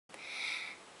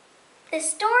The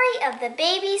Story of the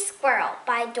Baby Squirrel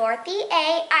by Dorothy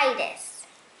A. Itis.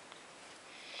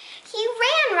 He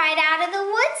ran right out of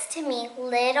the woods to me,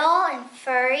 little and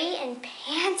furry and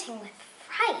panting with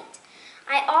fright.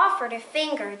 I offered a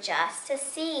finger just to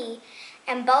see,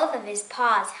 and both of his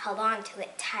paws held on to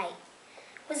it tight.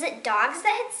 Was it dogs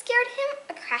that had scared him,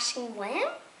 a crashing limb?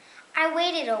 I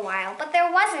waited a while, but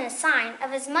there wasn't a sign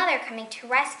of his mother coming to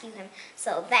rescue him,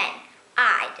 so then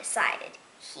I decided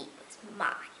he was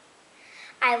mine.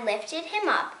 I lifted him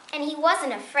up, and he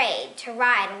wasn't afraid to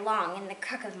ride along in the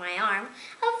crook of my arm.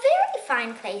 A very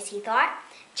fine place, he thought,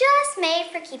 just made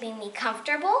for keeping me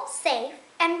comfortable, safe,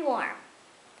 and warm.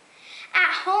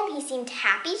 At home, he seemed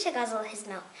happy to guzzle his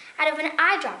milk out of an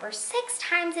eyedropper 6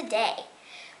 times a day.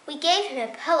 We gave him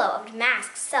a pillow of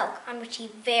damask silk on which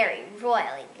he very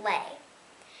royally lay.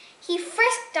 He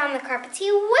frisked down the carpets,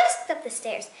 he whisked up the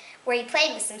stairs, where he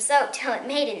played with some soap till it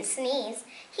made him sneeze.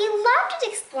 He loved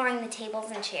exploring the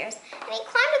tables and chairs, and he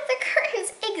climbed up the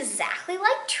curtains exactly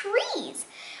like trees.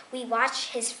 We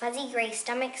watched his fuzzy gray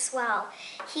stomach swell.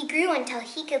 He grew until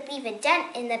he could leave a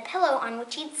dent in the pillow on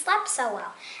which he'd slept so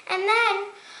well. And then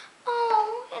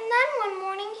one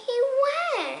morning he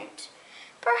went.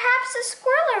 Perhaps a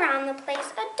squirrel around the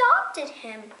place adopted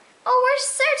him. Oh,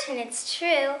 we're certain it's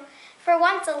true. For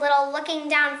once a little looking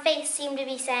down face seemed to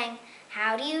be saying,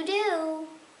 "How do you do?"